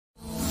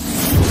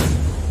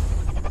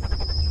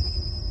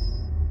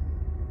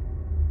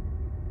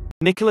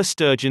Nicola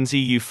Sturgeon's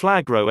EU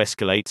flag row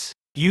escalates.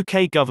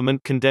 UK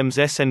government condemns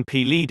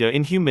SNP leader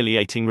in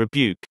humiliating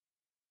rebuke.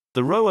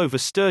 The row over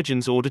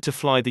Sturgeon's order to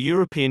fly the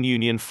European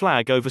Union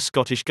flag over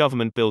Scottish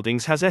government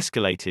buildings has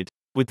escalated,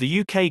 with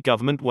the UK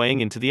government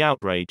weighing into the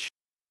outrage.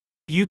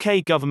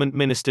 UK Government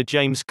Minister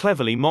James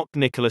Cleverly mocked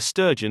Nicola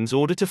Sturgeon's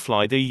order to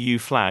fly the EU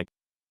flag.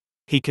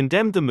 He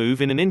condemned the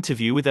move in an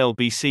interview with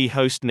LBC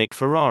host Nick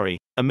Ferrari,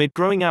 amid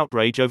growing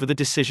outrage over the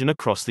decision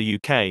across the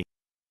UK.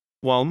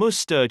 While Ms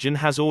Sturgeon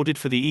has ordered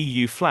for the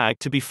EU flag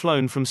to be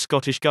flown from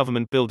Scottish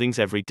government buildings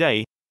every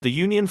day, the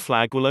Union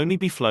flag will only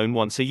be flown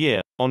once a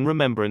year, on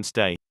Remembrance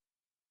Day.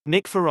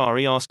 Nick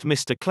Ferrari asked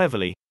Mr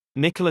Cleverly,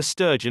 "Nicola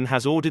Sturgeon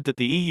has ordered that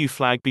the EU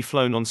flag be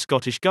flown on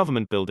Scottish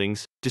government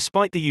buildings,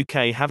 despite the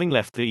UK having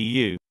left the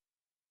EU.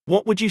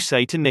 What would you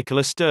say to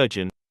Nicola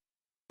Sturgeon?"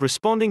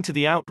 Responding to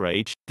the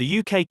outrage, the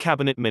UK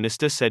Cabinet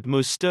Minister said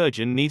Ms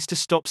Sturgeon needs to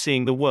stop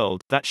seeing the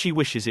world that she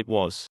wishes it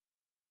was.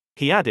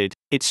 He added,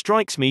 "It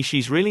strikes me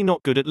she's really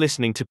not good at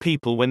listening to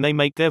people when they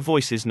make their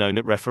voices known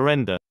at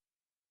referenda."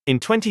 In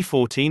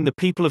 2014, the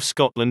people of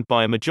Scotland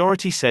by a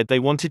majority said they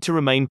wanted to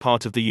remain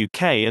part of the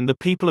UK, and the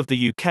people of the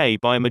UK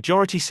by a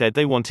majority said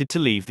they wanted to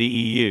leave the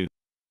EU.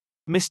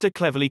 Mr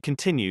Cleverly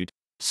continued,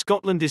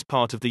 "Scotland is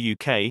part of the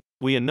UK,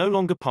 we are no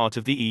longer part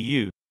of the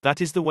EU,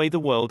 that is the way the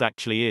world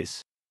actually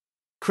is."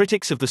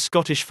 Critics of the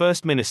Scottish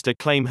First Minister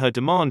claim her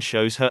demand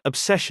shows her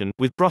obsession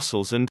with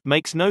Brussels and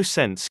makes no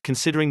sense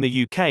considering the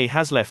UK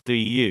has left the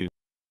EU.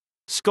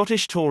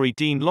 Scottish Tory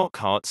Dean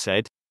Lockhart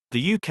said,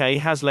 "The UK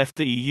has left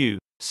the EU,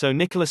 so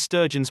Nicola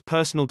Sturgeon's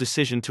personal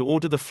decision to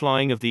order the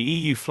flying of the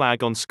EU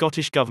flag on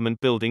Scottish government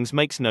buildings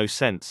makes no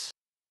sense.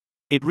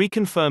 It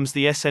reconfirms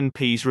the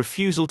SNP's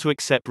refusal to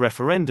accept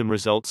referendum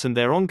results and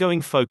their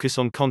ongoing focus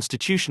on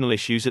constitutional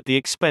issues at the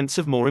expense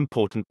of more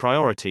important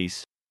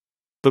priorities.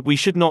 But we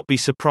should not be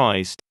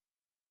surprised.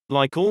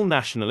 Like all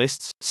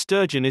nationalists,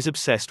 Sturgeon is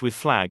obsessed with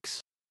flags."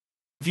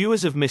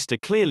 Viewers of Mr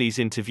Cleverly's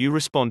interview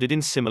responded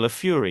in similar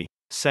fury,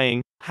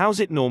 saying,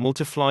 "How's it normal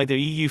to fly the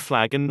EU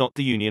flag and not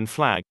the Union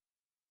flag?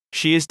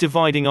 She is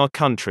dividing our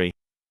country."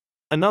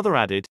 Another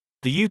added,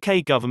 "The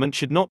UK government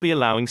should not be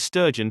allowing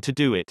Sturgeon to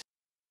do it.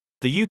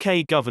 The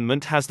UK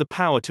government has the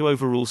power to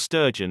overrule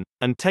Sturgeon,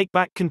 and take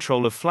back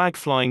control of flag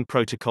flying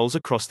protocols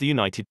across the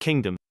United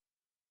Kingdom."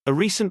 A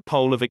recent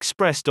poll of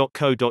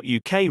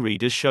Express.co.uk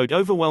readers showed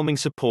overwhelming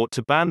support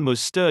to ban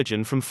Ms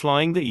Sturgeon from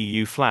flying the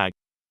EU flag.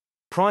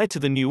 Prior to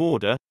the new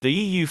order, the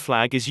EU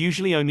flag is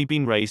usually only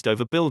been raised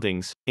over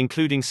buildings,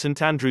 including St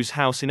Andrew's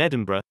House in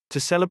Edinburgh, to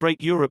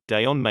celebrate Europe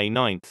Day on May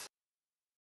 9.